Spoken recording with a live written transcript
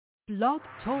Blog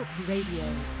Talk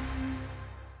Radio.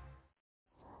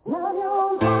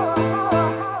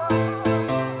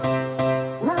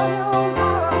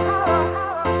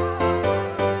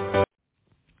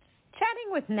 Chatting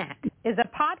with Nat is a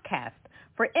podcast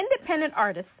for independent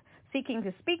artists seeking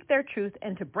to speak their truth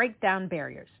and to break down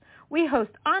barriers. We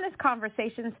host honest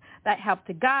conversations that help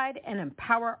to guide and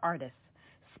empower artists.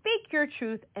 Speak your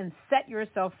truth and set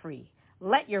yourself free.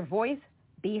 Let your voice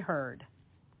be heard.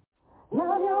 Hi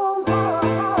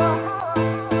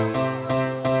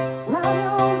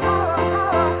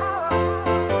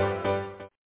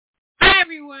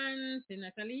everyone, c'est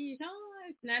Nathalie Jean,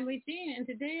 it's Natalie Jean, and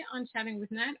today on Chatting with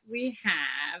Nat, we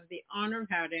have the honor of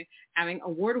having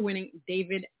award-winning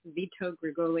David Vito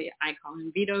Gregoli. I call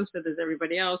him Vito, so does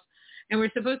everybody else. And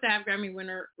we're supposed to have Grammy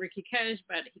winner Ricky Kej,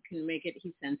 but he couldn't make it.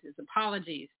 He sent his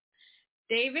apologies.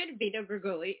 David Vito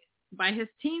Gregoli, by his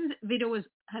teens, Vito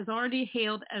has already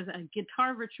hailed as a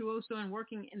guitar virtuoso and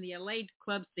working in the LA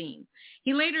club scene.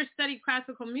 He later studied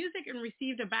classical music and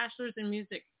received a bachelor's in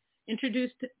music.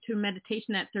 Introduced to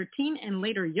meditation at 13 and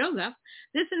later yoga,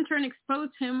 this in turn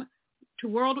exposed him to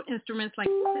world instruments like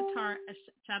sitar,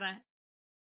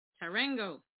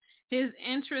 charango. His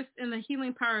interest in the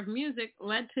healing power of music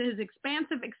led to his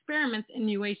expansive experiments in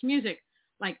New Age music,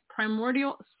 like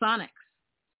primordial sonics.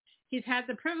 He's had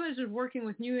the privilege of working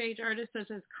with New Age artists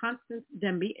such as Constance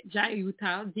Demby, Jai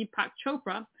Uttal, Deepak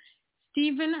Chopra,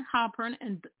 Stephen Halpern,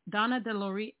 and Donna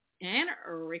DeLore, and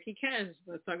Ricky Kej.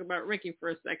 Let's talk about Ricky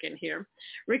for a second here.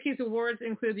 Ricky's awards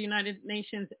include the United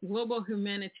Nations Global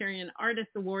Humanitarian Artist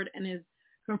Award and is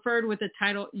conferred with the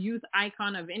title Youth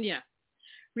Icon of India.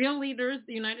 Real Leaders,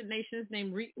 the United Nations,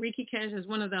 named Ricky Kej as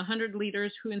one of the 100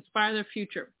 leaders who inspire the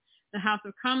future. The House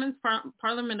of Commons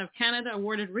Parliament of Canada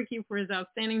awarded Ricky for his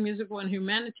outstanding musical and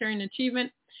humanitarian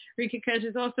achievement. Ricky Kej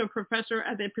is also a professor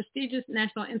at the prestigious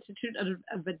National Institute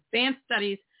of Advanced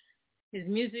Studies. His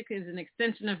music is an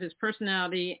extension of his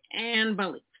personality and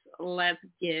beliefs. Let's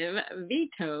give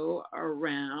Vito a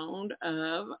round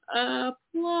of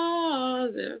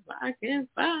applause if I can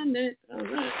find it.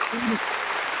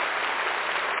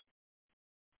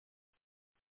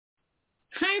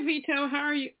 Hi, Vito. How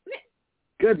are you?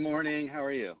 Good morning. How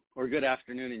are you? Or good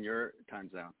afternoon in your time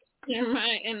zone. In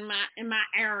my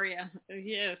area.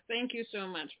 Yes. Thank you so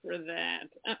much for that.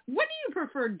 What do you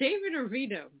prefer, David or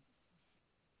Vito?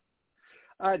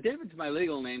 David's my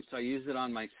legal name, so I use it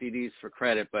on my CDs for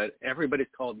credit, but everybody's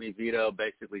called me Vito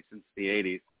basically since the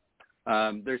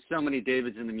 80s. There's so many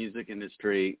Davids in the music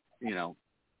industry, you know,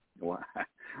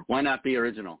 why not be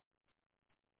original?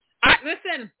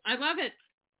 Listen, I love it.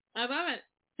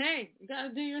 Hey, you got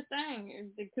to do your thing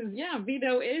because, yeah,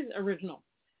 Vito is original.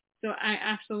 So I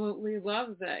absolutely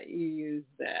love that you use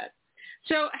that.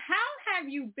 So how have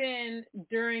you been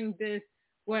during this,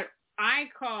 what I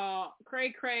call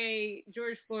cray-cray,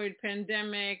 George Floyd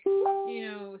pandemic,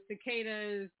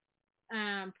 cicadas,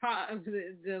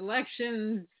 the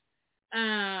elections,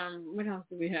 what else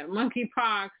do we have?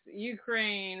 Monkeypox,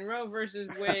 Ukraine, Roe versus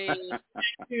Wade,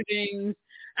 shootings.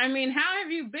 I mean, how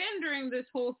have you been during this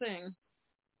whole thing?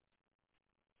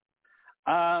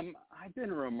 I've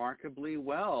been remarkably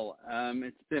well.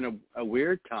 It's been a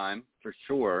weird time for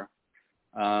sure.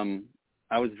 I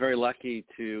was very lucky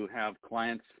to have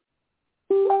clients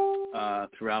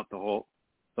throughout the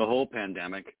whole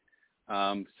pandemic.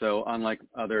 So unlike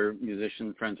other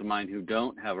musician friends of mine who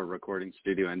don't have a recording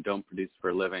studio and don't produce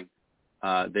for a living,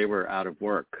 they were out of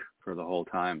work for the whole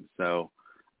time. So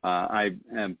I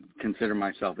consider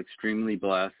myself extremely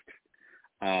blessed.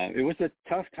 It was a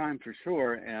tough time for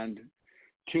sure, and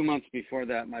 2 months before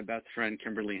that, my best friend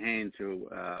Kimberly Haynes, who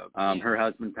her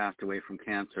husband passed away from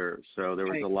cancer, so there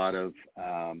was a lot of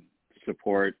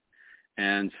support.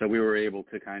 And so we were able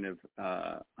to kind of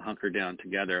hunker down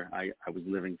together. I was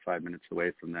living 5 minutes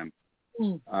away from them.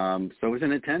 So it was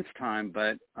an intense time,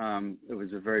 but it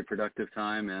was a very productive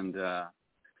time. And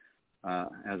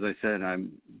as I said,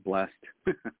 I'm blessed.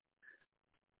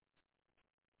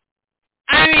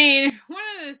 I mean, one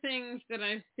of the things that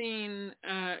I've seen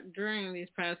during these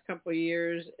past couple of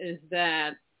years is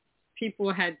that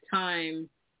people had time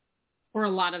for a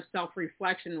lot of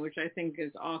self-reflection, which I think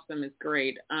is awesome. It's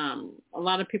great. A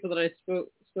lot of people that I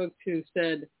spoke to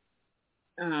said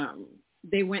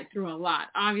they went through a lot.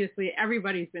 Obviously,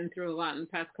 everybody's been through a lot in the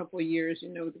past couple of years. You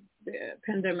know, the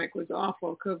pandemic was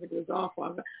awful. COVID was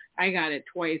awful. I got it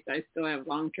twice. I still have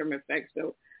long-term effects.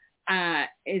 So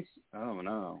it's... Oh,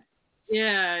 no.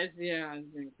 Yeah, it's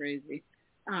been crazy.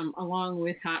 Along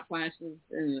with hot flashes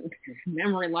and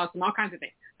memory loss and all kinds of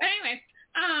things. But anyway,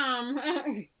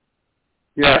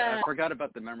 I forgot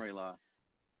about the memory loss.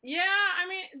 Yeah, I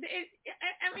mean,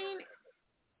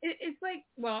 it's like,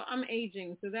 well, I'm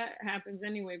aging, so that happens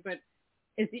anyway. But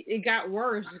it got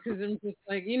worse because I'm just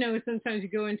like, sometimes you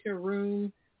go into a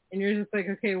room and you're just like,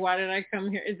 okay, why did I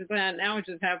come here? It's just that now it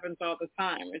just happens all the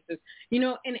time. It's just,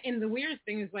 and the weirdest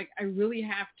thing is like, I really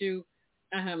have to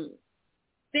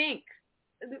think.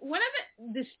 One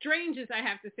of the strangest I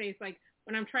have to say is like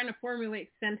when I'm trying to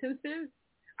formulate sentences,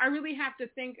 I really have to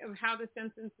think of how the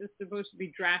sentence is supposed to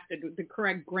be drafted with the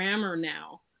correct grammar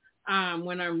now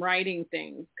when I'm writing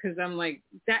things, because I'm like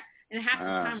that, and half the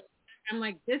time I'm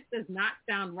like, this does not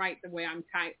sound right the way I'm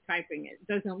typing it. It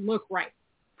doesn't look right.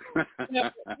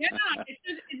 It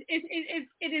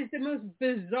is the most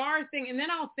bizarre thing. And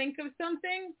then I'll think of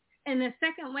something, and a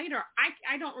second later,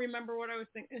 I don't remember what I was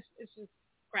thinking. It's just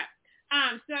crap.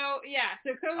 So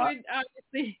COVID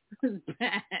obviously was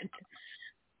bad.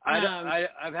 I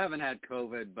haven't had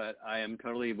COVID, but I am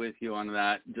totally with you on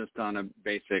that, just on a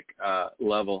basic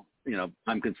level.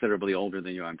 I'm considerably older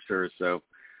than you, I'm sure. So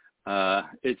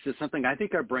it's just something, I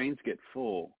think our brains get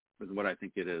full is what I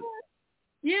think it is.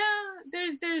 Yeah,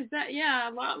 there's that. Yeah,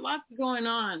 lots going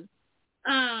on.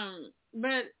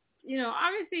 But,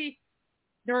 obviously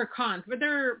there are cons, but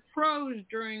there are pros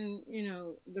during,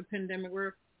 the pandemic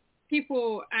where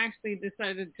people actually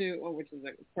decided to, which is a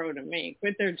pro to me,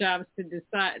 quit their jobs to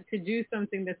decide to do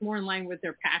something that's more in line with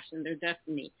their passion, their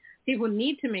destiny. People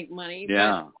need to make money,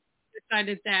 but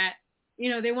decided that,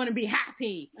 they want to be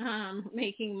happy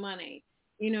making money.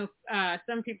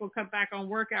 Some people cut back on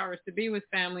work hours to be with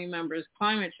family members.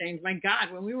 Climate change, my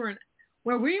God, when we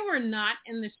were not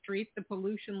in the streets, the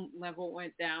pollution level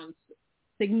went down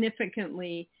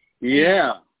significantly.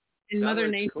 Yeah, and Mother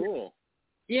Nature, cool.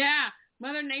 Yeah.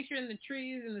 Mother Nature and the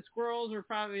trees and the squirrels were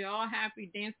probably all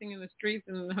happy dancing in the streets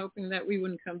and hoping that we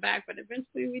wouldn't come back, but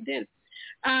eventually we did.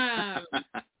 And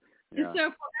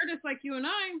so for artists like you and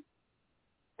I,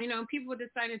 people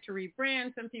decided to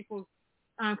rebrand. Some people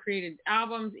created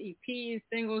albums, EPs,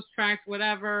 singles, tracks,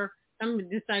 whatever. Some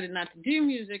decided not to do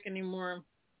music anymore.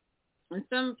 And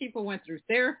some people went through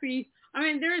therapy. I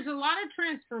mean, there's a lot of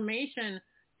transformation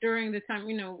during the time.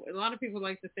 A lot of people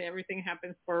like to say everything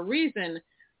happens for a reason.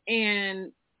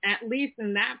 And at least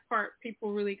in that part,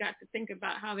 people really got to think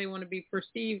about how they want to be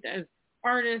perceived as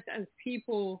artists, as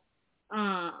people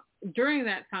during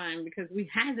that time, because we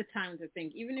had the time to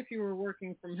think. Even if you were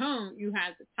working from home, you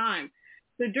had the time.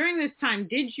 So during this time,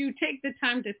 did you take the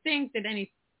time to think? Did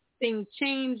anything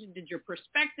change? Did your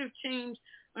perspective change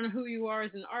on who you are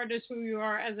as an artist, who you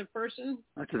are as a person?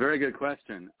 That's a very good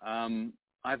question.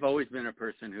 I've always been a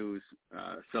person who's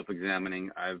self-examining.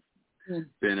 I've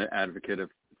been an advocate of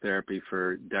therapy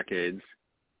for decades.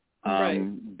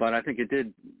 But I think it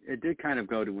did kind of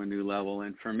go to a new level.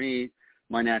 And for me,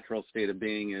 my natural state of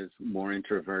being is more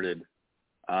introverted.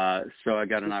 So I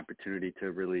got an opportunity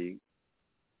to really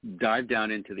dive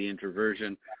down into the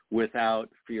introversion without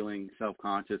feeling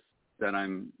self-conscious that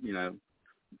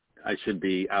I should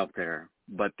be out there.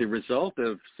 But the result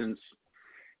of since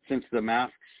the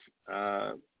masks,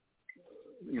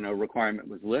 requirement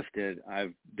was lifted,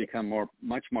 I've become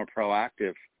much more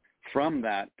proactive from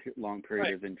that long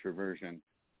period of introversion.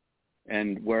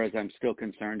 And whereas I'm still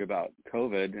concerned about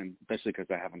COVID, and especially because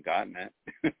I haven't gotten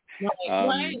it.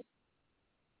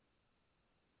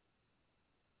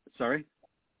 Sorry?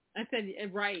 I said,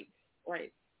 right.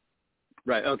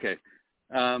 Right, okay.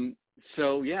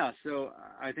 So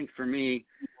I think for me,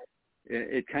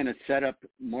 it kind of set up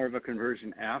more of a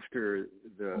conversion after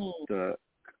the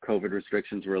COVID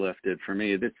restrictions were lifted. For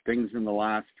me, things in the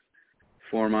last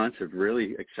 4 months have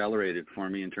really accelerated for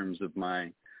me in terms of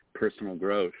my personal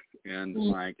growth and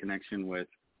my connection with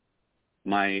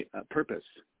my purpose,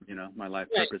 my life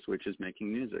purpose, which is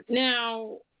making music.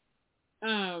 Now,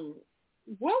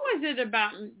 what was it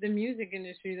about the music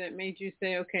industry that made you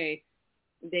say, okay,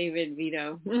 David,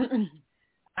 Vito,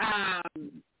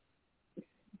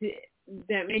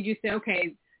 that made you say,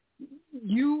 okay,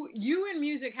 you and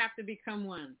music have to become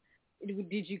one?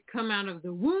 Did you come out of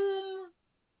the womb?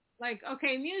 Like,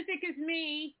 okay, music is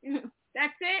me.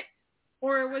 That's it?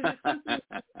 Or was it something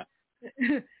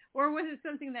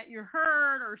something that you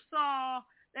heard or saw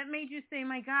that made you say,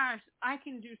 my gosh, I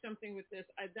can do something with this.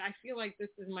 I feel like this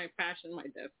is my passion, my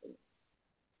destiny.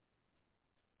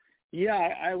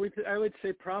 Yeah, I would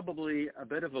say probably a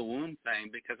bit of a womb thing,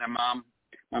 because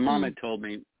my mom had told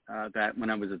me that when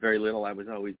I was very little, I was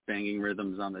always banging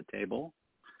rhythms on the table.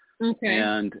 Okay.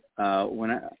 And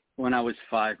when I was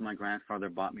 5, my grandfather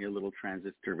bought me a little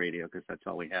transistor radio, because that's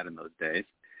all we had in those days.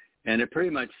 And it pretty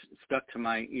much stuck to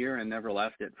my ear and never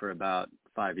left it for about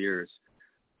 5 years.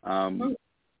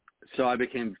 So I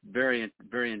became very,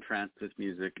 very entranced with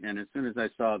music. And as soon as I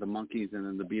saw the Monkees and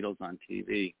then the Beatles on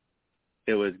TV,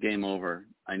 it was game over.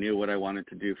 I knew what I wanted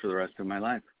to do for the rest of my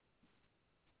life.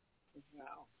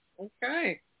 Wow.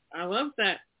 Okay. I love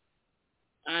that.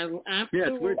 I absolutely. Yeah,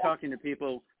 it's weird talking to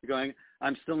people going,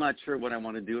 I'm still not sure what I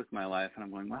want to do with my life. And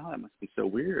I'm going, wow, that must be so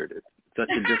weird. It's such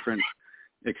a different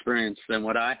experience than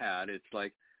what I had. It's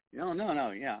like,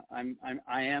 no, yeah,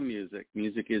 I am music.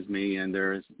 Music is me, and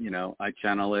there's, I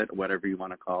channel it, whatever you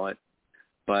want to call it.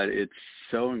 But it's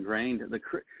so ingrained.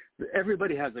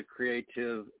 Everybody has a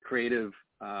creative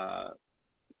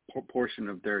portion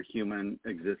of their human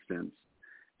existence.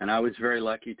 And I was very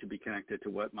lucky to be connected to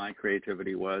what my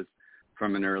creativity was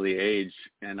from an early age.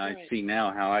 And I see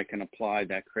now how I can apply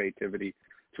that creativity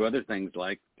to other things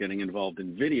like getting involved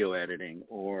in video editing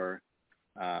or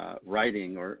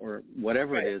writing or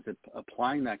whatever it is,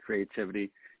 applying that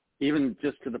creativity, even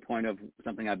just to the point of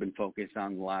something I've been focused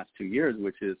on the last 2 years,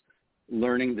 which is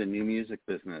learning the new music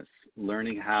business,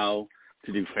 learning how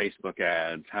to do Facebook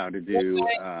ads, how to do,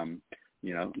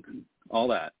 all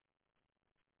that.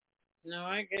 No,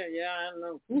 I get it. Yeah, I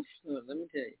know. Oof, let me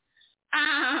tell you.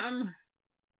 How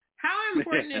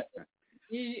important is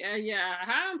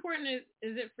how important is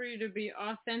it for you to be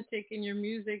authentic in your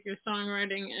music, your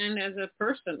songwriting, and as a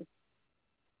person?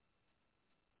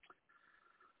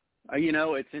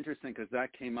 It's interesting because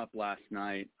that came up last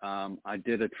night. I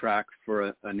did a track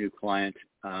for a new client,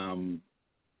 and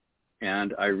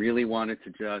I really wanted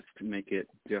to just make it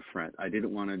different. I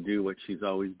didn't want to do what she's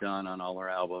always done on all her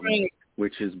albums,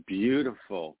 which is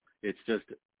beautiful. It's just,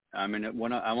 I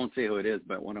won't say who it is,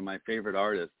 but one of my favorite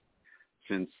artists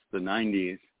since the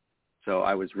 90s. So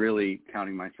I was really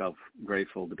counting myself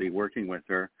grateful to be working with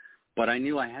her. But I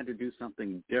knew I had to do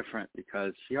something different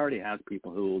because she already has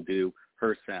people who will do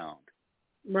her sound.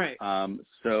 Right.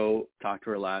 So talked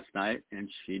to her last night, and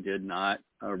she did not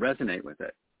resonate with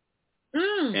it.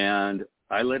 Mm. And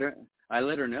I let her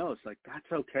know, it's like,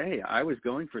 that's okay. I was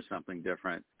going for something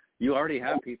different. You already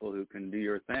have people who can do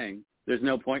your thing. There's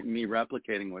no point in me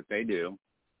replicating what they do.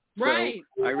 Right.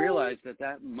 So I realized at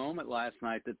that moment last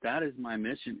night that is my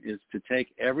mission, is to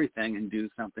take everything and do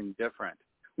something different,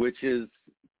 which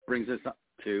brings us up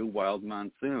to Wild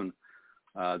Monsoon,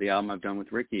 the album I've done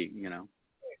with Ricky.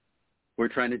 We're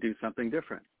trying to do something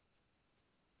different.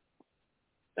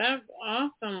 That's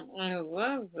awesome. I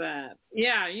love that.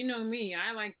 Yeah, you know me.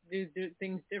 I like to do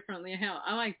things differently. Hell,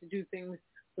 I like to do things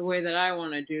the way that I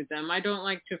want to do them. I don't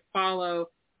like to follow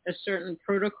a certain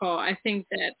protocol. I think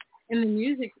that in the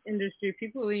music industry,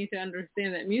 people need to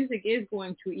understand that music is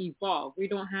going to evolve. We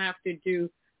don't have to do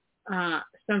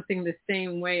something the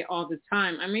same way all the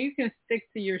time. I mean, you can stick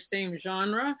to your same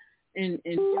genre and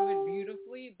do it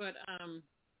beautifully, but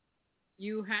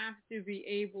you have to be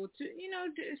able to,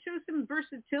 to show some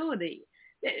versatility.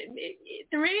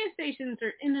 The radio stations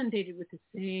are inundated with the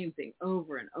same thing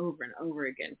over and over and over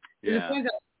again. Yeah.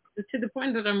 To the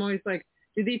point that I'm always like,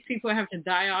 do these people have to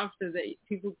die off so that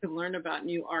people can learn about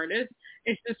new artists?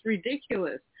 It's just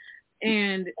ridiculous.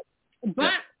 But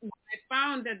I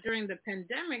found that during the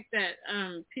pandemic that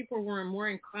people were more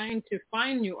inclined to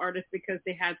find new artists because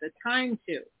they had the time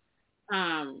to.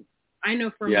 I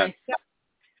know for myself,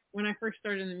 when I first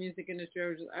started in the music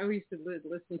industry, I used to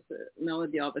listen to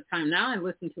melody all the time. Now I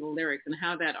listen to the lyrics and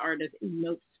how that artist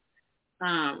emotes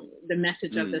the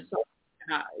message of the song.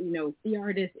 The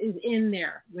artist is in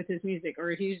there with his music,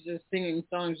 or he's just singing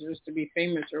songs just to be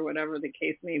famous or whatever the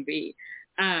case may be.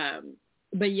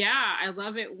 But yeah, I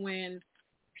love it when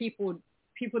people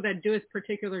that do this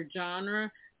particular genre,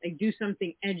 like do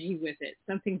something edgy with it,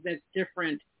 something that's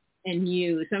different and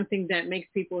new, something that makes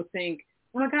people think,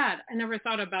 oh my God, I never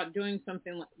thought about doing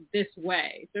something like this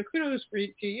way. So kudos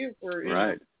to you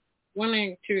for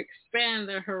wanting to expand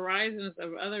the horizons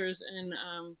of others and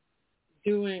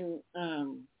doing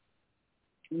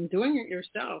it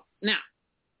yourself. Now,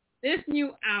 this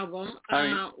new album.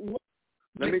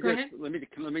 Let me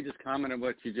just comment on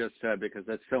what you just said, because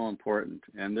that's so important.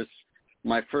 And one of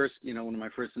my first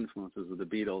influences was the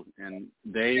Beatles, and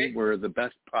they were the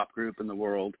best pop group in the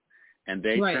world. And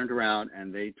they turned around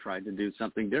and they tried to do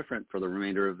something different for the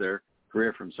remainder of their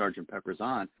career from Sgt. Pepper's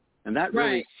on. And that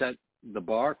really set the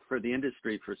bar for the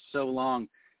industry for so long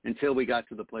until we got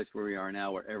to the place where we are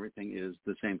now, where everything is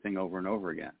the same thing over and over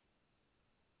again.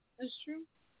 That's true.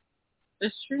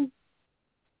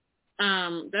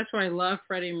 That's why I love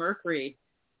Freddie Mercury.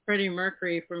 Freddie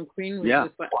Mercury from Queen was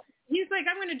just like, he's like,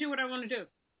 I'm going to do what I want to do.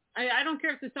 I don't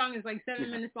care if the song is like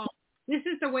 7 minutes long. This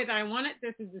is the way that I want it.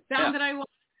 This is the sound that I want.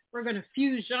 We're going to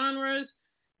fuse genres.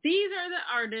 These are the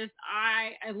artists.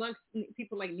 I love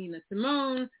people like Nina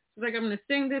Simone. She's like, I'm going to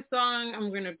sing this song. I'm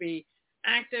going to be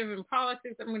active in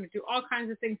politics. I'm going to do all kinds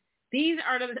of things. These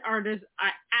are the artists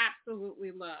I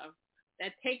absolutely love.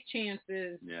 that take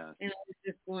chances Yes. and is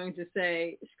just going to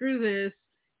say, screw this.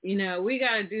 You know, we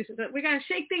got to do something. We got to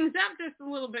shake things up just a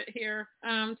little bit here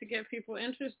to get people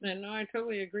interested. No, I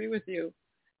totally agree with you.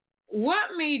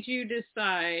 What made you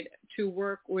decide to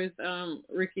work with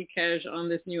Ricky Kaj on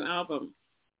this new album?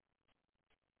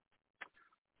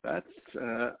 That's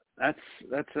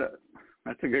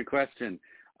a good question.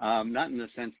 Not in the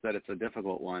sense that it's a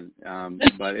difficult one,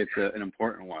 but it's an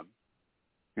important one.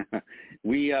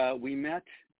 We met,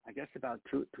 I guess, about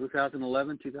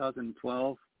 2011,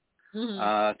 2012,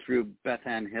 through Beth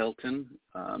Ann Hilton,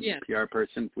 PR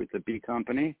person with the B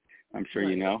Company. I'm sure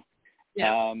you know.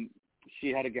 Yeah. She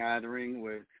had a gathering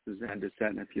with Suzanne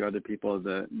Doucette and a few other people of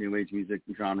the New Age music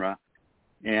genre.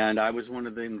 And I was one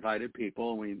of the invited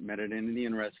people. We met at an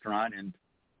Indian restaurant. And,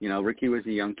 you know, Ricky was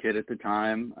a young kid at the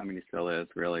time. I mean, he still is,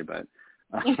 really. But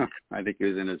I think he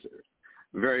was in his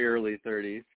very early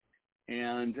 30s.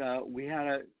 And we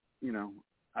had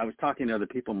I was talking to other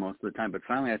people most of the time. But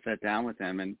finally I sat down with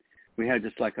him. And we had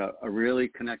just like a really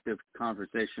connective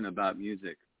conversation about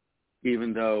music.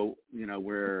 Even though, you know,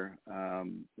 we're,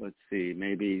 let's see,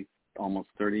 maybe almost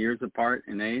 30 years apart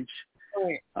in age,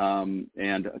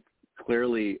 and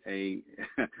clearly a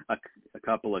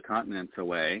couple of continents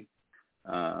away,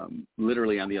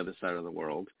 literally on the other side of the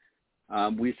world,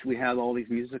 we had all these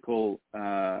musical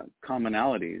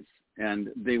commonalities, and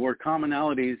they were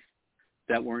commonalities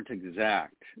that weren't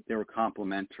exact. They were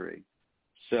complementary.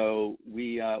 So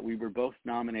we were both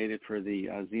nominated for the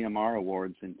ZMR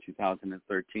Awards in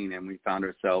 2013, and we found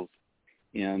ourselves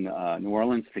in New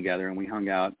Orleans together, and we hung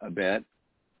out a bit.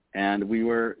 And we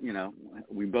were, you know,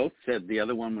 we both said the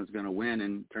other one was going to win,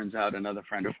 and turns out another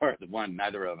friend of ours won.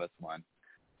 Neither of us won.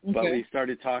 Okay. But we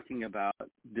started talking about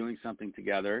doing something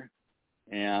together.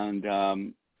 And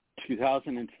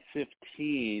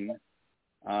 2015,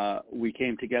 we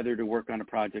came together to work on a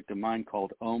project of mine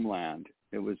called Homeland.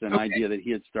 It was an idea that he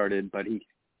had started, but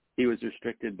he was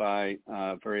restricted by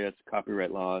various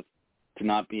copyright laws to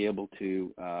not be able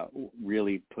to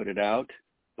really put it out.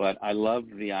 But I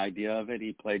loved the idea of it.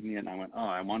 He played me, and I went,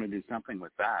 I want to do something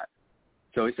with that.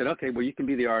 So he said, okay, well, you can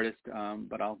be the artist,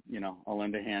 but I'll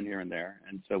lend a hand here and there.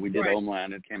 And so we did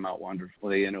Homeland. It came out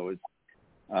wonderfully, and it was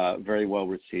very well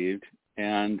received.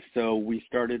 And so we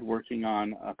started working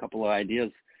on a couple of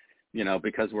ideas. You know,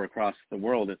 because we're across the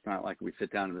world, it's not like we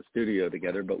sit down in the studio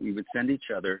together, but we would send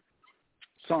each other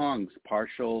songs,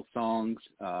 partial songs,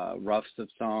 roughs of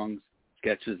songs,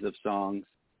 sketches of songs,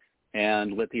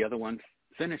 and let the other one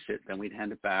finish it. Then we'd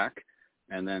hand it back,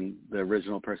 and then the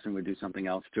original person would do something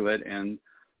else to it. And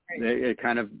it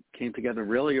kind of came together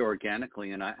really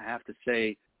organically. And I have to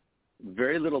say,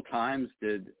 very little times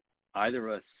did either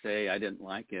of us say, I didn't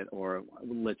like it, or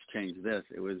let's change this.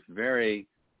 It was very...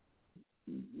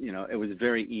 it was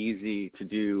very easy to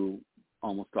do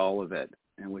almost all of it,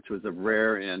 and which was a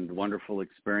rare and wonderful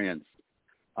experience.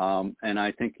 And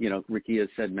I think, Ricky has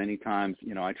said many times,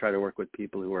 I try to work with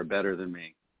people who are better than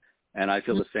me. And I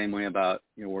feel the same way about,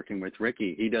 working with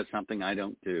Ricky. He does something I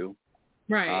don't do.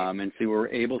 Right. And so we're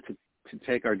able to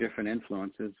take our different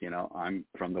influences. I'm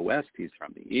from the West, he's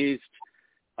from the East.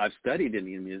 I've studied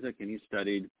Indian music, and he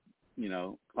studied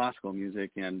classical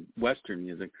music and Western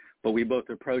music, but we both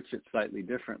approach it slightly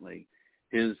differently.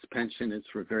 His penchant is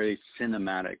for very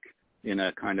cinematic, in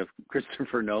a kind of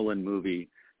Christopher Nolan movie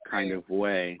kind of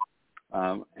way,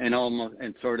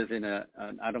 and sort of in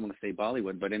I don't want to say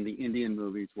Bollywood, but in the Indian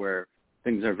movies where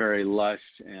things are very lush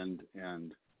and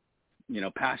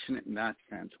passionate in that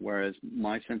sense, whereas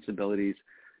my sensibilities,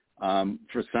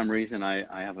 for some reason,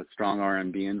 I have a strong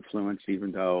R&B influence,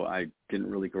 even though I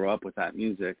didn't really grow up with that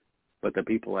music. But the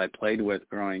people I played with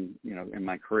growing, in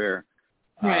my career,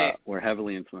 were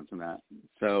heavily influenced in that.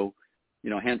 So,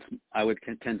 hence I would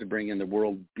tend to bring in the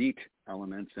world beat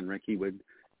elements, and Ricky would,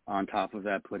 on top of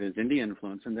that, put his Indian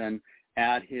influence, and then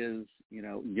add his,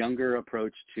 younger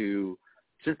approach to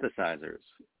synthesizers.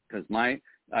 Because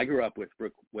I grew up with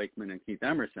Brooke Wakeman and Keith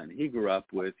Emerson. He grew up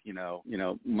with,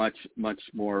 much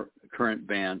more current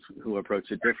bands who approach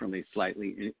it differently,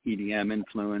 slightly EDM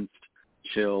influenced,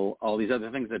 chill, all these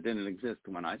other things that didn't exist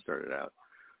when I started out.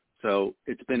 So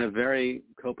it's been a very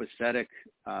copacetic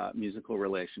musical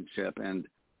relationship. And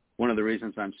one of the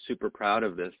reasons I'm super proud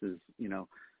of this is,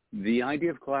 the idea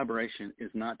of collaboration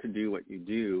is not to do what you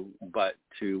do, but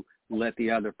to let the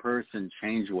other person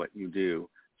change what you do.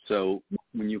 So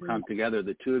when you come together,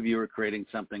 the two of you are creating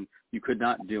something you could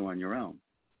not do on your own.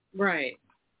 Right.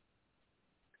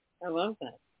 I love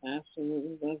that. I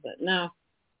absolutely love that. Now,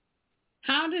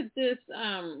 how did this,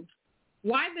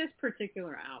 why this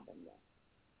particular album, though?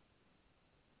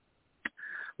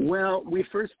 Well, we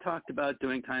first talked about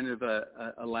doing kind of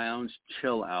a lounge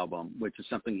chill album, which is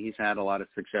something he's had a lot of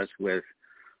success with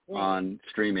on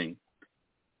streaming.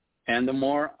 And the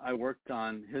more I worked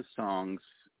on his songs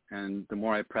and the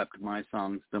more I prepped my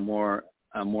songs, the more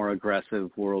a more aggressive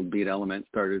world beat element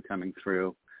started coming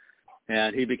through.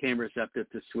 And he became receptive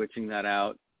to switching that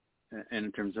out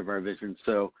in terms of our vision.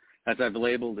 So as I've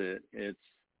labeled it, it's,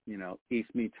 East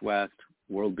meets West,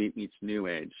 world beat meets New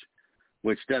Age,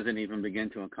 which doesn't even begin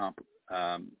to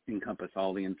encompass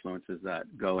all the influences that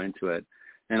go into it.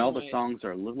 And all the songs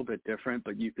are a little bit different,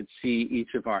 but you could see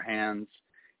each of our hands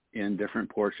in different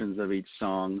portions of each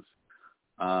song.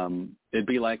 It'd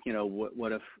be like,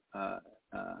 what if Da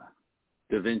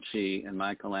Vinci and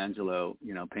Michelangelo,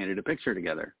 painted a picture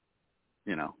together?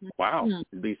 Wow.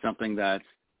 It'd be something that's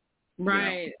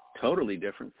totally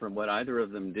different from what either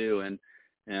of them do,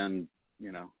 and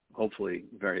hopefully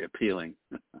very appealing.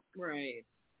 Right.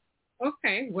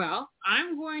 Okay, well,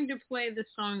 I'm going to play the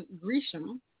song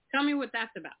Grisham. Tell me what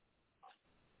that's about.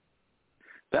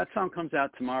 That song comes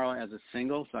out tomorrow as a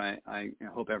single, so I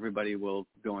hope everybody will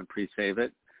go and pre-save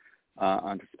it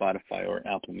onto Spotify or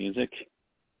Apple Music.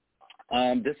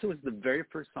 This was the very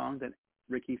first song that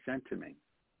Ricky sent to me.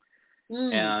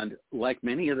 And like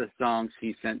many of the songs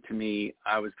he sent to me,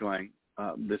 I was going,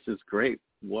 this is great.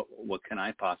 What can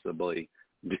I possibly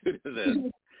do to this?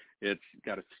 It's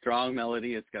got a strong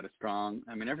melody. It's got a strong,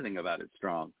 everything about it's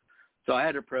strong. So I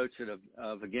had to approach it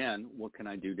of again, what can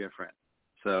I do different?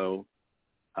 So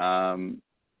I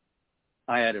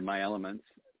added my elements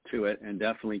to it and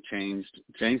definitely changed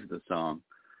the song.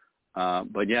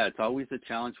 But yeah, it's always a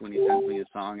challenge when he sends me a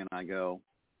song and I go,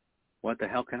 what the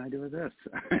hell can I do with this?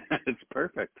 It's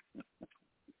perfect.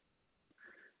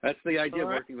 That's the idea of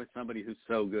working with somebody who's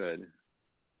so good.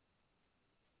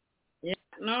 Yeah,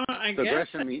 no, I so guess.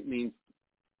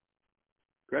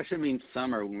 Gresham means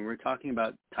summer. When we're talking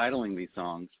about titling these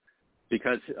songs,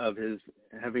 because of his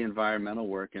heavy environmental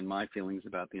work and my feelings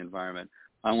about the environment,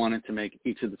 I wanted to make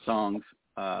each of the songs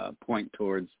point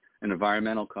towards an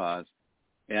environmental cause.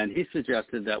 And he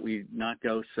suggested that we not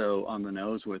go so on the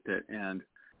nose with it and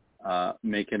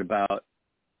make it about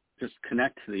just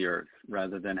connect to the earth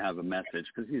rather than have a message,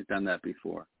 because he's done that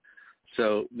before.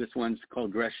 So this one's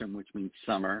called Gresham, which means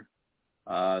summer,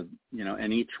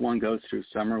 and each one goes through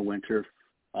summer, winter,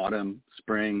 autumn,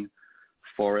 spring,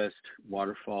 forest,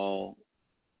 waterfall,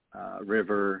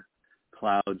 river,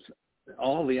 clouds,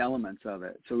 all the elements of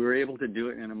it. So we were able to do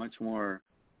it in a much more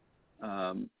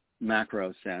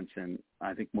macro sense and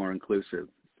I think more inclusive.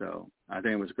 So I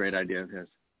think it was a great idea of his.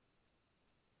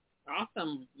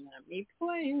 Awesome. Let me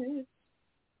play it.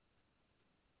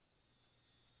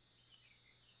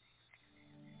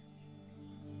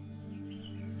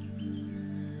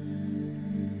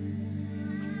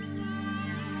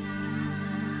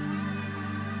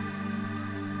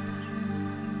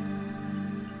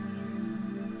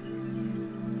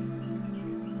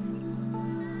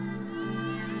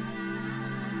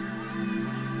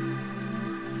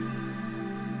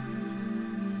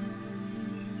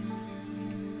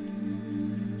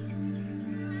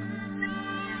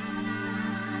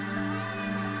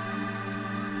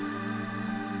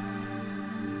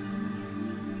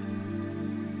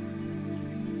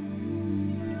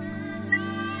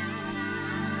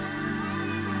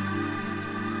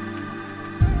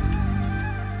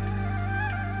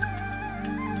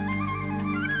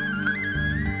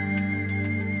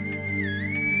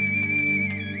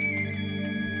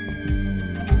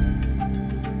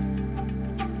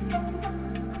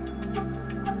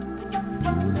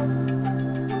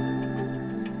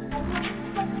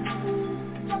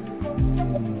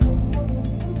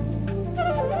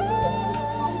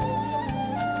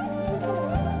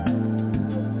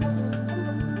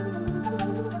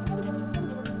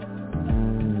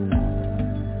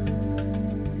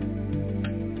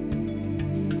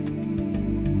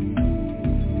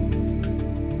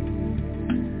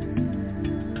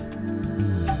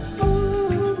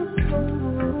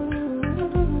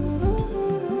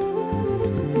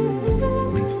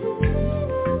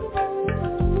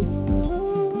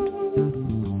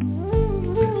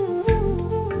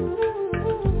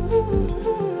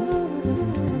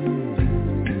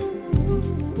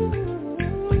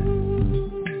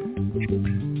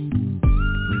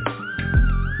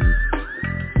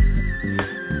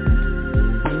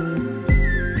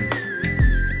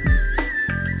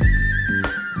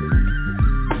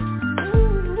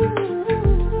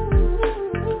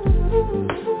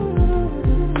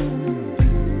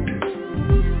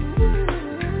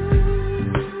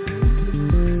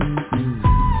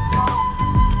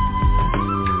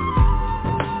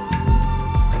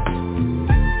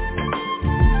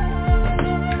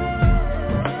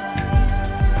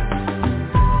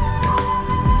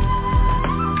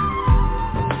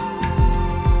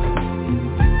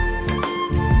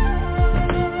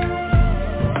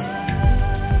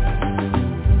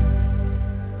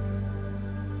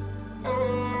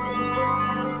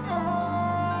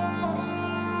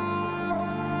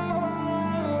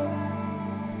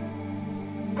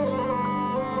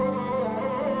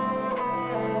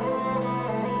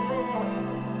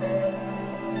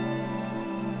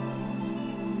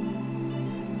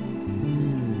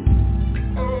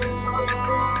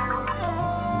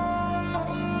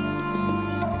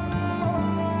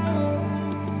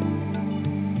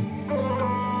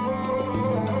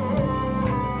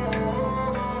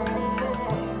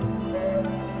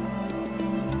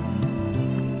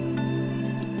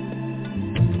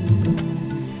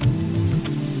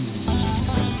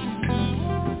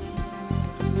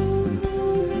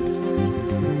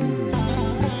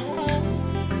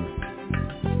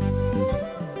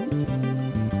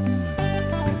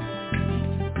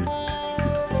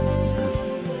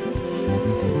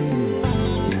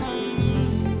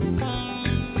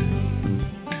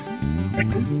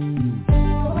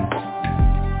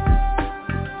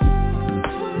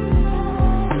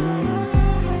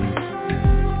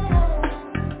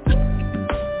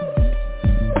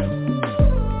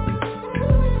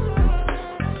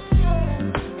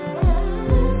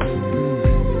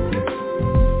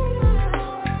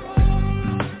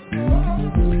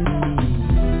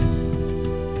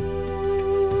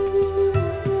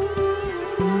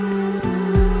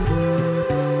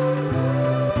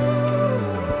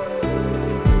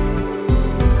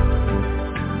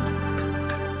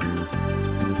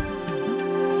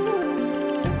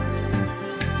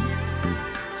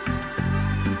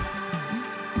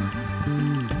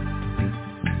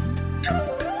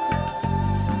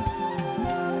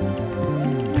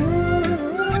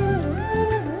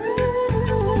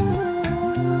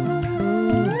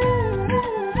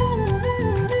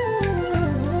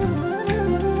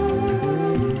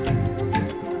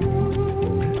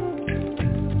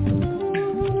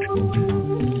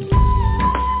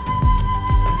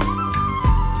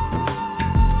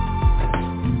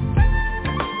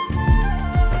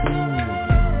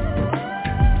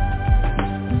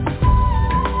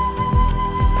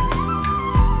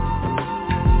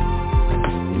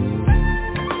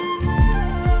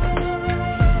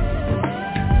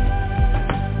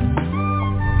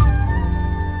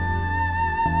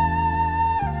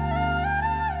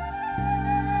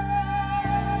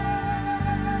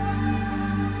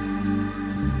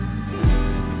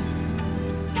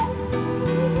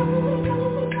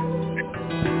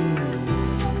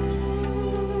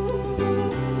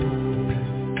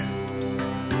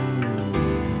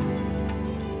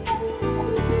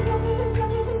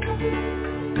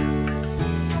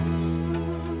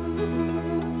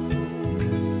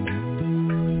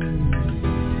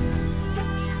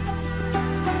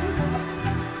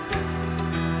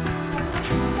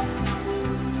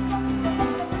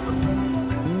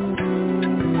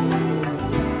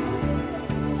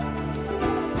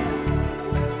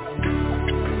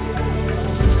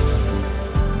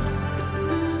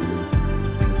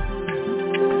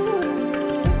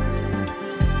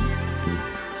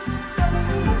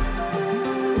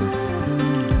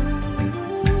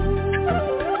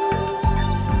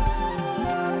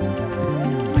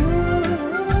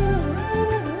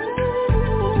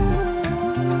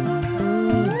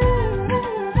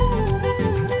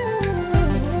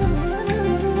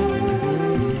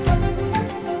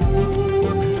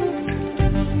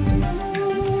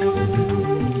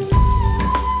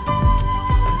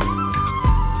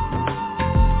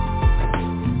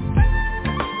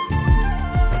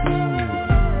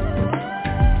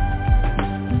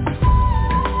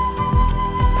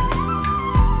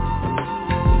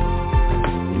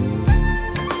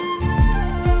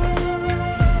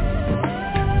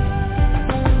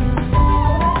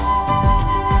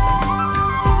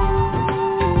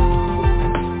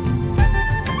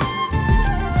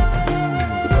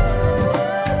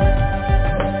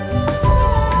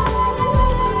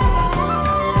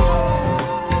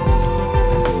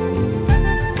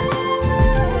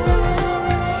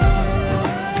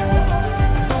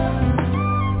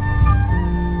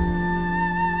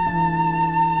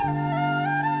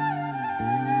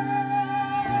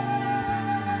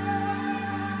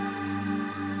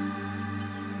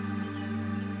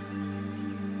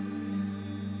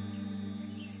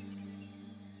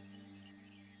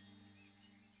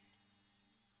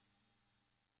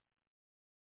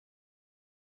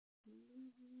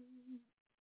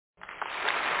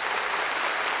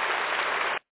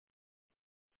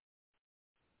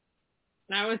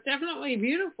 That was definitely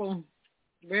beautiful.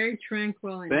 Very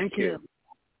tranquil and Thank chill. you.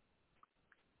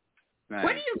 Nice.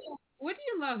 What do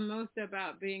you love most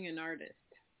about being an artist?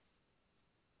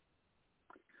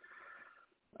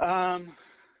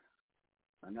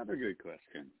 Another good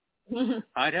question.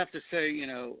 I'd have to say,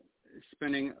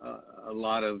 spending a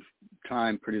lot of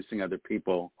time producing other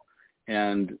people,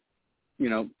 and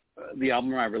the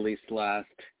album I released last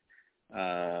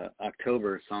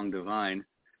October, Song Divine,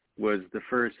 was the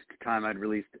first time I'd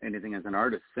released anything as an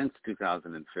artist since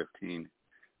 2015.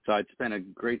 So I'd spent a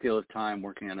great deal of time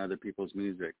working on other people's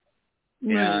music.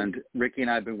 Right. And Ricky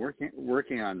and I have been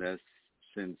working on this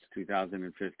since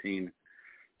 2015.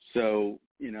 So,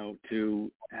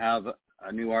 to have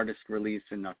a new artist release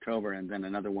in October and then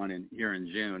another one here in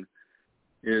June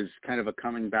is kind of a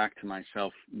coming back to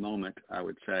myself moment, I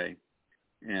would say.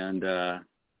 And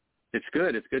it's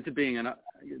good. It's good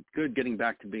it's good getting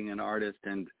back to being an artist.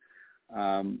 And,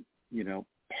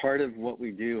 part of what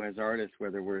we do as artists,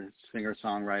 whether we're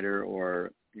singer-songwriter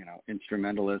or,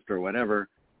 instrumentalist or whatever,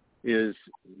 is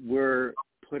we're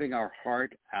putting our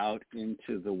heart out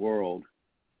into the world,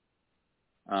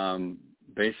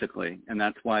 basically. And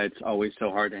that's why it's always so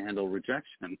hard to handle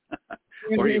rejection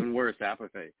or even worse,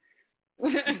 apathy.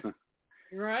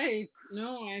 Right.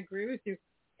 No, I agree with you.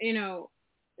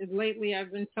 Lately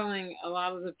I've been telling a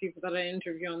lot of the people that I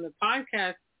interview on the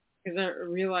podcast, because I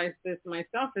realized this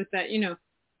myself, is that,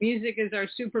 music is our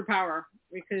superpower,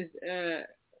 because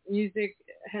music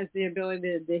has the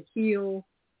ability to heal,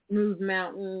 move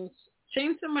mountains,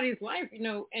 change somebody's life,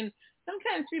 and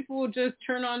sometimes people will just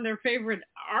turn on their favorite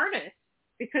artist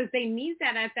because they need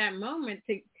that at that moment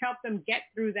to help them get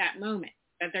through that moment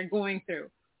that they're going through.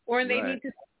 Or they need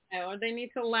to smile, or they need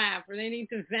to laugh, or they need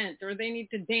to vent, or they need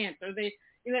to dance, or they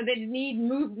need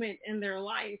movement in their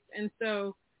life. And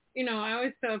so, I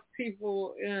always tell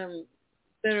people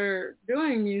that are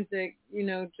doing music,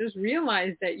 just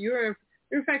realize that you're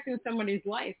affecting somebody's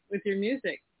life with your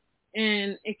music.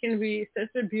 And it can be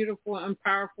such a beautiful and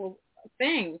powerful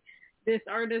thing. This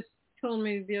artist told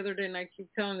me the other day, and I keep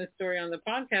telling this story on the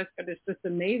podcast, but it's just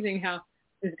amazing how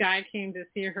this guy came to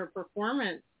see her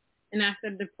performance. And after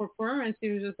the performance,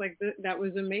 he was just like, that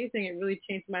was amazing. It really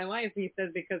changed my life. He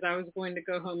said, because I was going to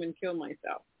go home and kill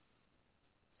myself.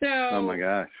 So, oh my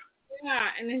gosh. Yeah.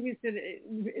 And then he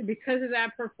said, because of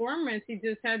that performance, he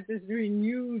just had this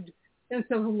renewed sense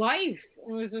of life.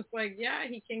 And it was just like, yeah,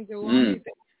 he can go on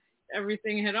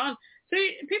everything head on. So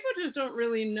people just don't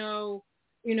really know,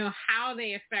 how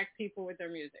they affect people with their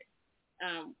music.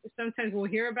 Sometimes we'll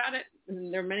hear about it,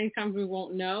 and there are many times we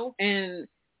won't know. And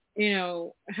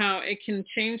how it can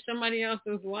change somebody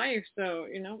else's life. So,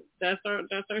 that's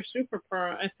our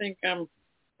superpower. I think I'm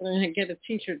going to get a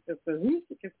t-shirt that says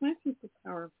music is my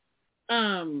superpower.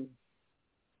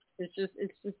 It's just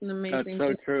an amazing.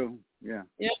 That's so true. Yeah.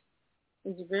 Yeah.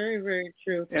 It's very, very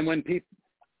true. And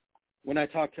when I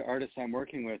talk to artists I'm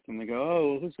working with and they go,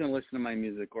 oh, who's going to listen to my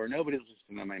music? Or nobody's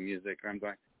listening to my music. Or I'm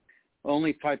going,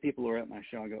 only 5 people are at my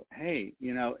show. I go, hey,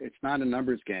 it's not a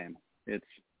numbers game. It's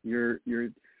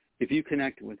if you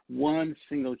connect with one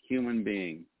single human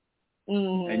being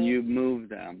and you move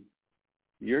them,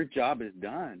 your job is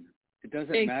done. It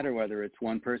doesn't matter whether it's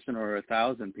one person or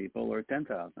 1,000 people or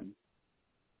 10,000.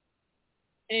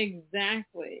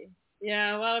 Exactly.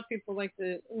 Yeah, a lot of people like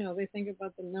to, they think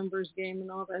about the numbers game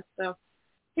and all that stuff.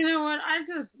 You know what? I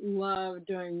just love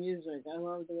doing music. I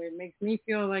love the way it makes me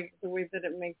feel, like the way that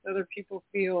it makes other people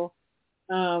feel.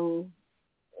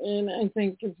 And I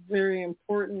think it's very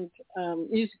important.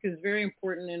 Music is very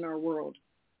important in our world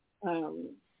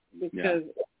because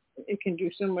it can do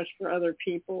so much for other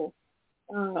people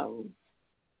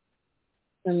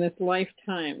in this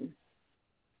lifetime.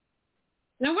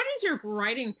 Now, what is your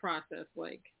writing process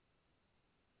like?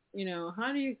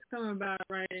 How do you come about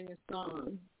writing a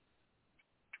song?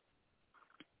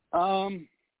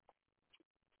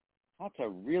 That's a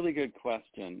really good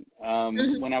question.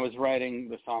 When I was writing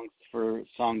the songs for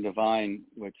Song Divine,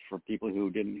 which for people who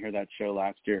didn't hear that show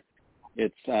last year,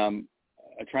 it's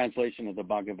a translation of the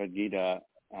Bhagavad Gita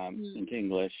into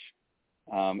English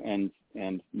and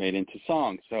made into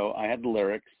songs. So I had the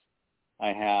lyrics.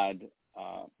 I had,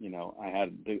 I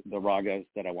had the ragas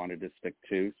that I wanted to stick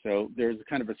to. So there's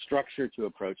kind of a structure to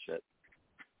approach it.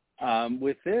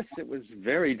 With this, it was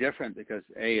very different because,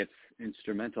 A, it's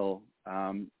instrumental,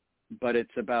 but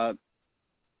it's about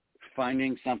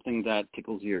finding something that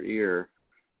tickles your ear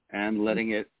and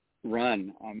letting it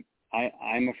run.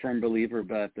 I'm a firm believer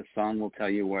that the song will tell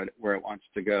you where it wants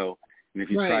to go. And if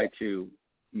you try to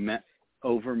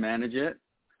over-manage it,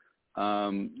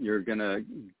 you're gonna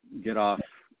get off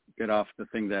the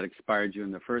thing that inspired you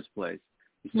in the first place.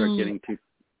 You start getting to,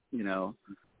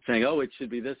 saying, oh, it should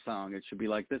be this song, it should be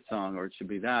like this song, or it should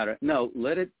be that. No,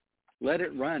 let it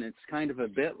run. It's kind of a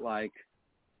bit like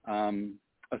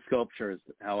a sculpture is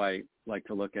how I like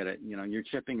to look at it. You're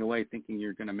chipping away thinking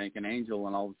you're going to make an angel,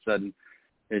 and all of a sudden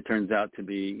it turns out to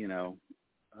be,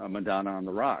 a Madonna on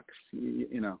the rocks.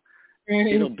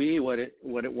 It'll be what it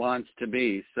wants to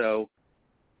be. So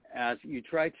as you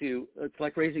try to, it's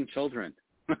like raising children.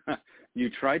 You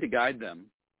try to guide them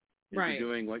into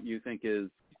doing what you think is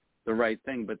the right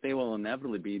thing, but they will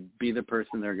inevitably be the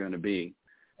person they're going to be.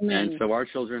 And so our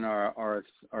children are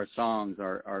our songs,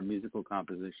 our musical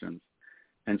compositions.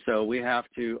 And so we have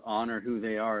to honor who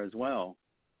they are as well.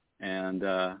 And,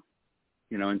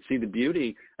 and see the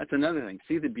beauty. That's another thing.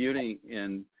 See the beauty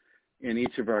in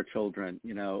each of our children.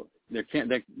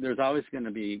 There's always going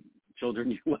to be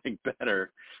children you like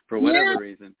better for whatever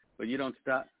reason, but you don't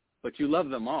stop, but you love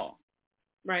them all.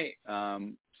 Right.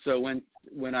 So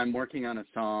when I'm working on a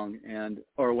song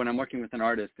or when I'm working with an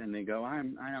artist and they go,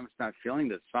 I'm not feeling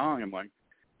this song, I'm like,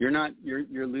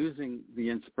 you're losing the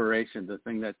inspiration, the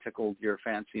thing that tickled your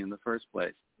fancy in the first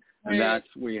place. And that's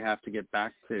where you have to get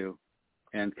back to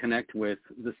and connect with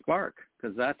the spark,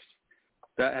 because that,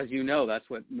 as that's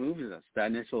what moves us, that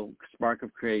initial spark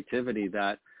of creativity,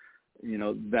 that,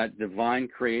 that divine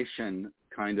creation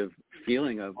kind of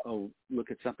feeling of, oh,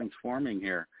 look at something's forming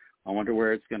here. I wonder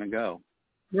where it's going to go.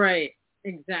 Right.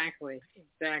 Exactly.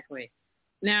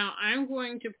 Now I'm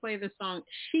going to play the song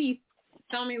Sheath.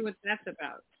 Tell me what that's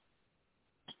about.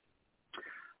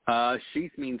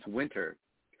 Sheath means winter.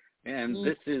 And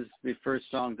this is the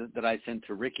first song that I sent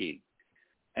to Ricky.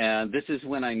 And this is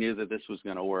when I knew that this was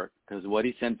going to work, because what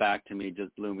he sent back to me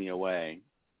just blew me away.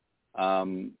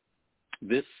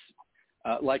 This,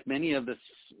 like many of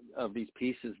these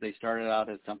pieces, they started out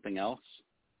as something else.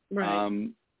 Right.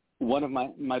 One of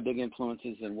my big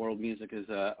influences in world music is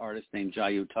an artist named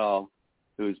Jayu Tal,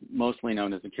 who's mostly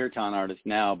known as a kirtan artist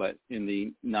now, but in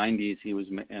the 90s,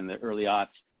 in the early aughts,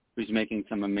 he was making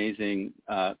some amazing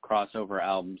crossover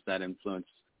albums that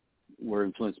were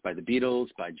influenced by the Beatles,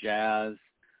 by jazz,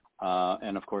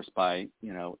 and of course by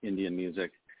Indian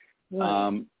music.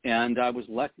 Right. And I was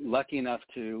lucky enough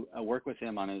to work with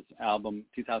him on his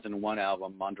 2001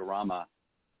 album Mandarama.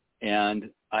 And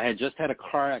I had just had a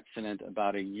car accident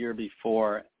about a year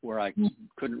before where I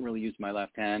couldn't really use my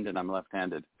left hand, and I'm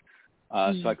left-handed.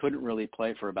 So I couldn't really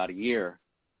play for about a year.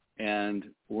 And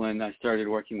when I started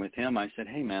working with him, I said,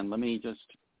 hey, man, let me just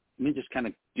kind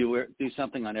of do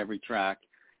something on every track,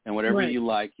 and whatever you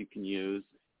like, you can use,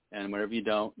 and whatever you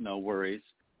don't, no worries.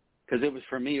 Because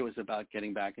for me, it was about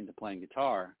getting back into playing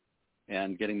guitar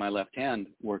and getting my left hand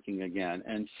working again.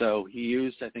 And so he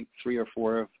used, I think, 3 or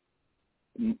 4 of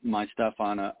my stuff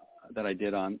that I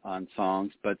did on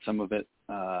songs, but some of it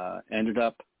ended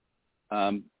up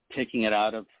taking it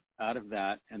out of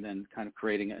that and then kind of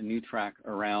creating a new track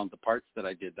around the parts that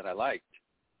I did that I liked.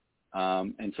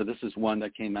 And so this is one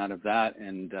that came out of that,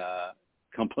 and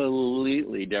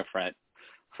completely different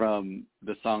from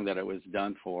the song that it was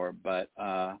done for. But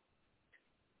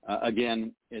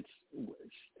again, it's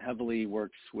heavily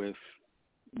works with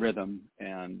rhythm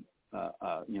and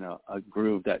a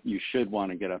groove that you should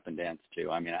want to get up and dance to.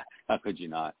 I mean, how could you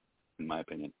not, in my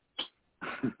opinion?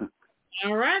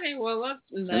 All righty. Well,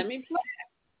 let me play.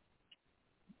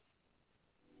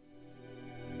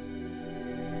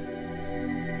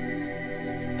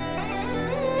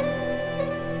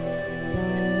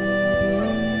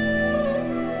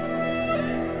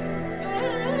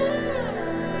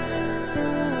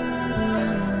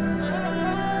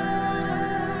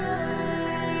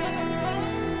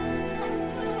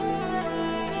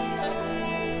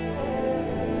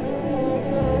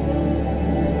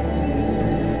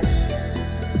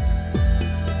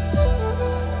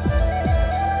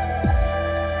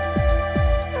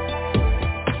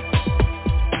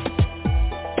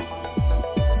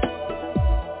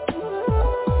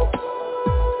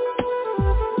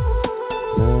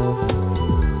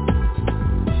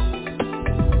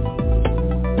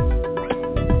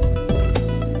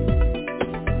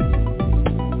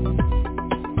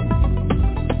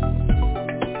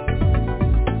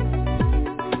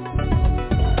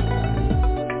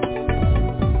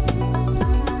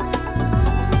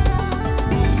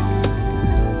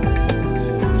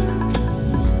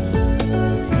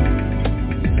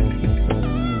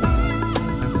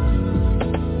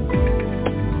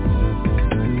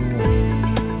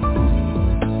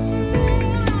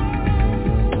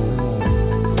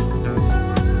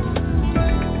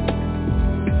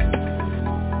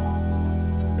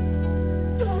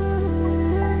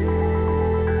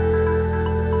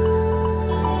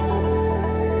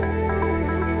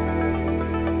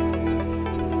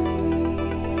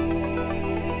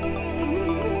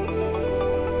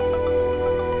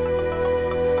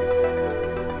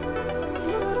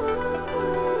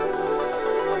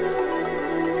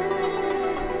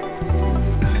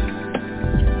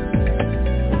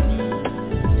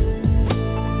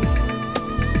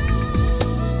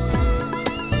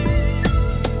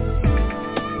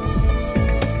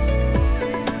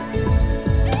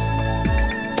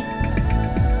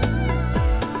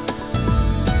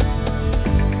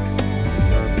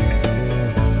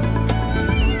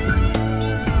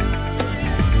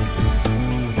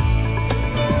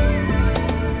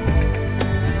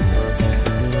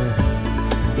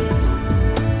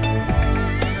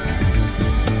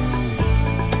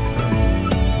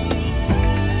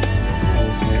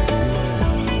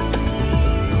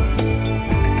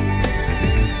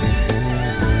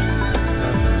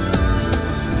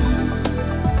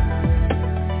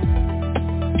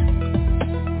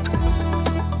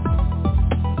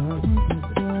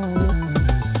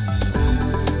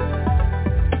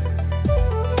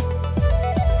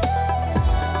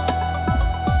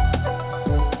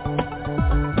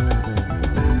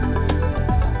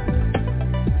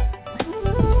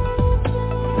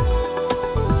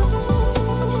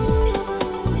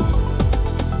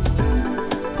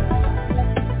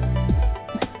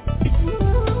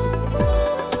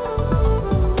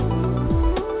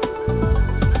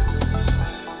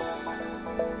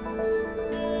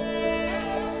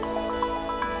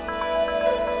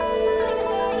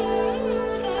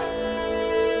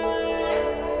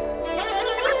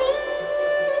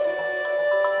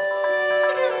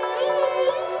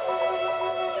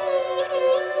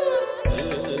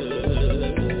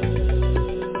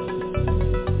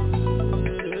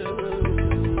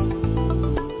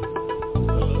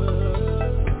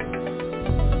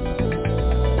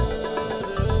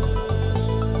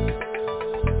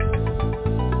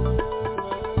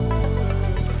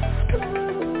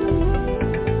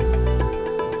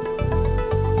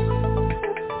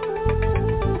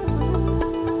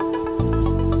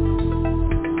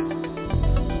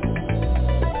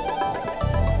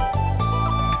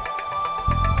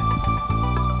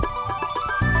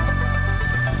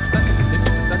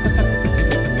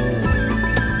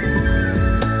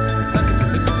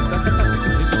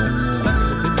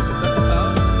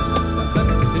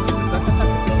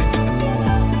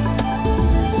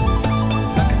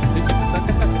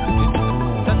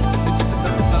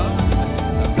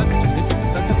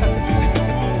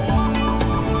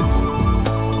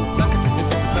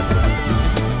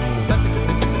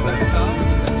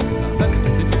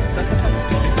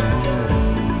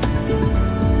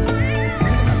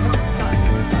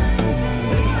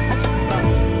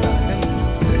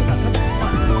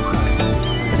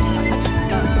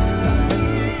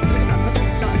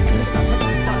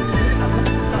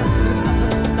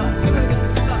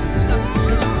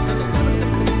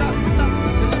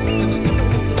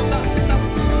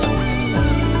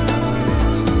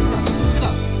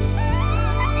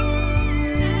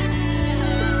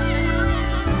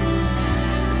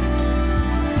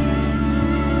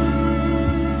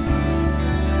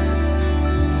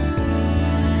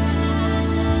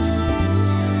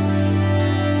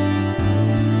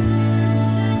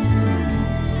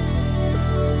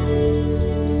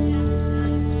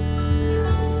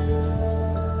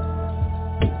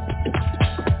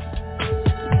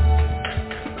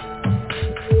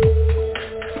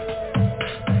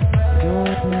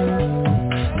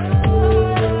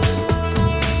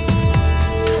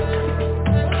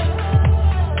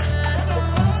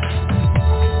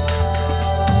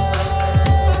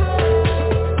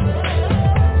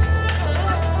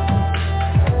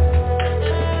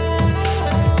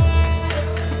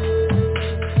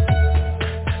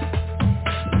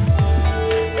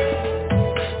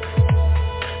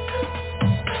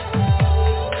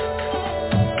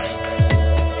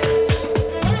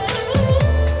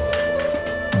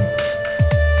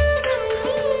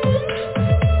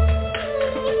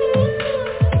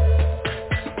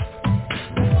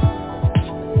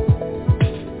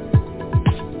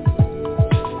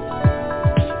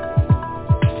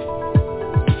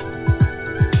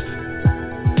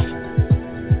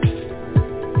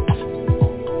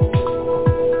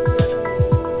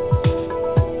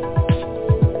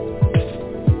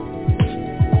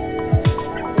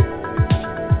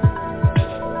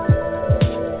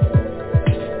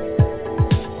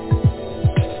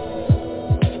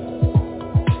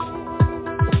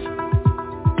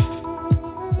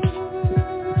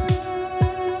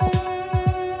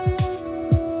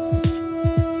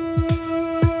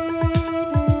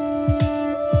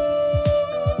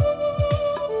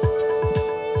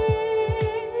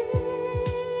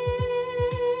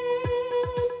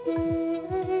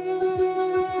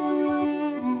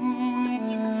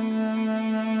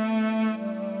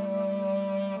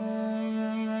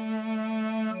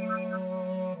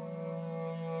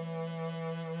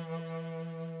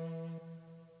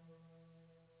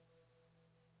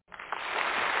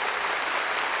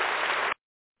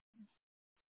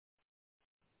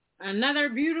 Another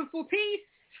beautiful piece.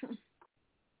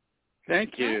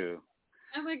 Thank you.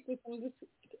 I like this one. This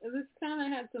kind of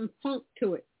had some funk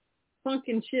to it. Funk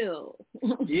and chill.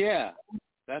 Yeah,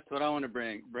 that's what I want to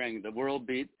bring the world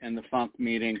beat and the funk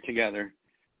meeting together.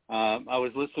 I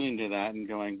was listening to that and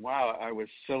going, wow, I was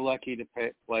so lucky to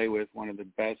play with one of the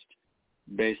best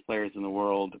bass players in the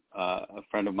world, a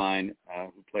friend of mine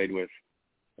who played with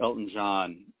Elton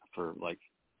John for like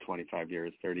 25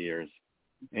 years, 30 years.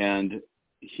 And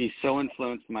he so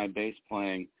influenced my bass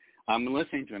playing. I'm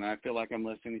listening to it, and I feel like I'm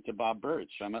listening to Bob Birch.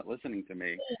 I'm not listening to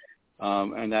me.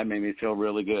 And that made me feel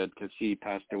really good because he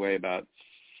passed away about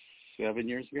 7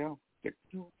 years ago,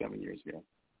 7 years ago.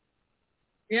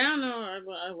 Yeah, no, I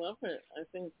love it. I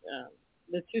think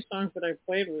the two songs that I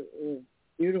played were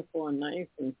beautiful and nice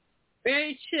and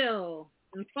very chill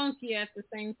and funky at the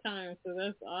same time. So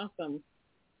that's awesome.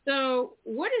 So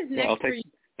what is next for you?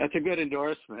 That's a good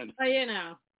endorsement. Oh,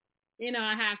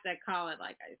 I have to call it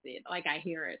like I see it, like I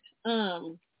hear it.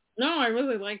 No, I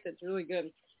really liked it. It's really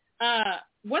good.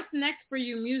 What's next for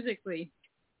you musically?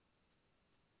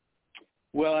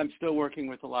 Well, I'm still working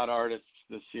with a lot of artists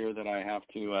this year that I have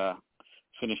to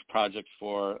finish projects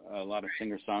for, a lot of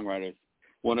singer-songwriters.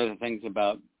 One of the things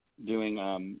about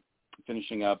doing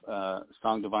finishing up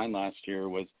Song Divine last year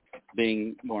was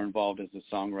being more involved as a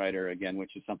songwriter again,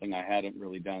 which is something I hadn't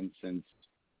really done since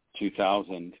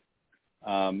 2000.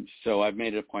 So I've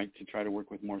made it a point to try to work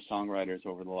with more songwriters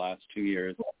over the last 2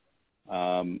 years,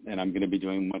 and I'm going to be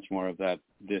doing much more of that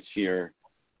this year.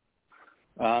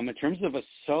 In terms of a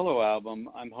solo album,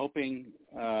 I'm hoping,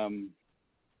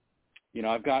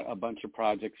 I've got a bunch of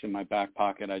projects in my back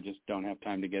pocket I just don't have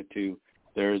time to get to.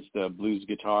 There's the blues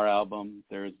guitar album.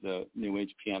 There's the new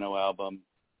age piano album.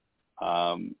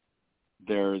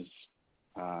 There's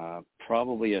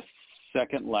probably a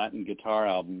second Latin guitar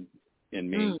album in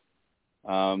me.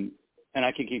 And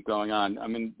I can keep going on. I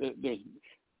mean, there's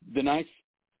the nice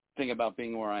thing about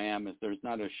being where I am is there's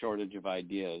not a shortage of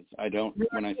ideas.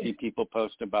 When I see people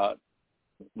post about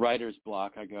writer's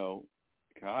block, I go,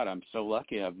 God, I'm so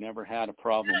lucky. I've never had a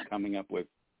problem coming up with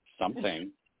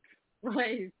something.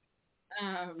 Right.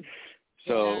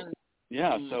 So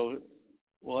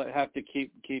we'll have to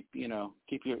keep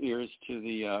your ears to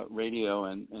the radio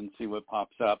and see what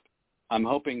pops up. I'm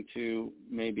hoping to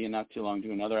maybe not too long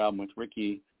do another album with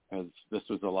Ricky, because this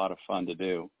was a lot of fun to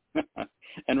do.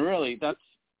 And really, that's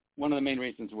one of the main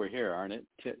reasons we're here, aren't it?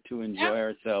 To enjoy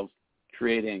ourselves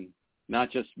creating, not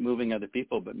just moving other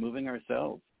people, but moving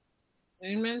ourselves.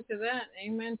 Amen to that.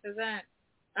 Amen to that.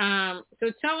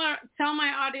 So tell my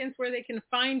audience where they can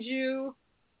find you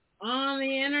on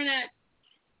the internet.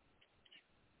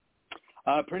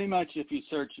 Pretty much if you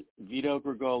search Vito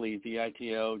Gregoli,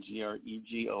 VITO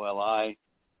GREGOLI,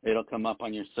 it'll come up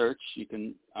on your search.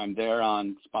 I'm there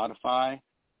on Spotify,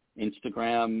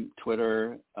 Instagram,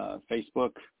 Twitter,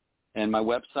 Facebook, and my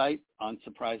website,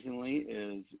 unsurprisingly,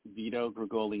 is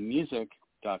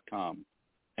vitogregolimusic.com.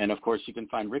 And, of course, you can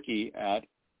find Ricky at,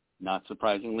 not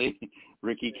surprisingly,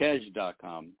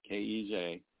 rickykej.com,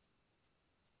 K-E-J.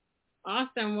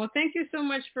 Awesome. Well, thank you so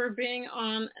much for being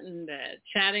on and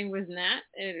chatting with Nat.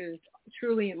 It is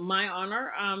truly my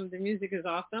honor. The music is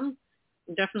awesome.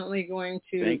 I'm definitely going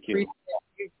to appreciate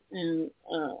you. And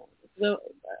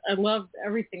I loved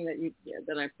everything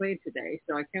that I played today,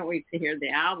 so I can't wait to hear the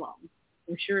album.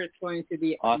 I'm sure it's going to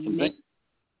be awesome. Amazing.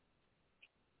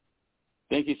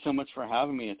 Thank you so much for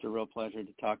having me. It's a real pleasure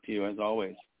to talk to you, as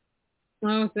always.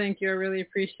 Oh, thank you. I really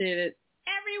appreciate it.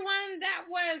 Everyone, that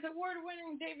was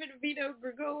award-winning David Vito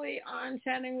Gregoli on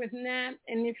Chatting with Nat.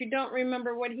 And if you don't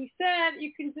remember what he said,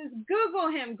 you can just Google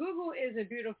him. Google is a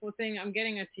beautiful thing. I'm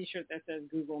getting a T-shirt that says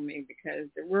Google me because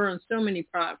we're on so many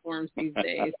platforms these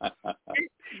days.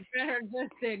 It's better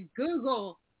just to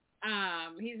Google.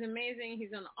 He's amazing.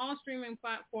 He's on all streaming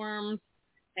platforms.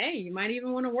 Hey, you might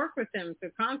even want to work with him, so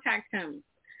contact him.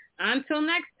 Until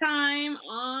next time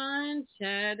on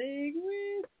Chatting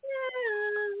with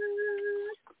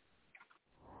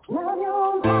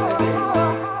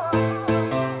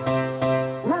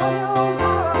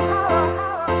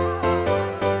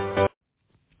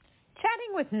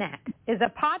Chatting with Nat is a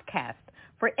podcast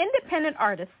for independent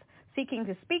artists seeking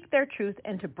to speak their truth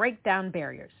and to break down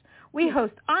barriers. We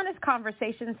host honest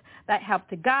conversations that help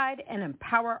to guide and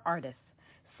empower artists.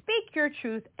 Speak your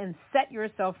truth and set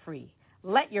yourself free.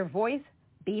 Let your voice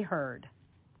be heard.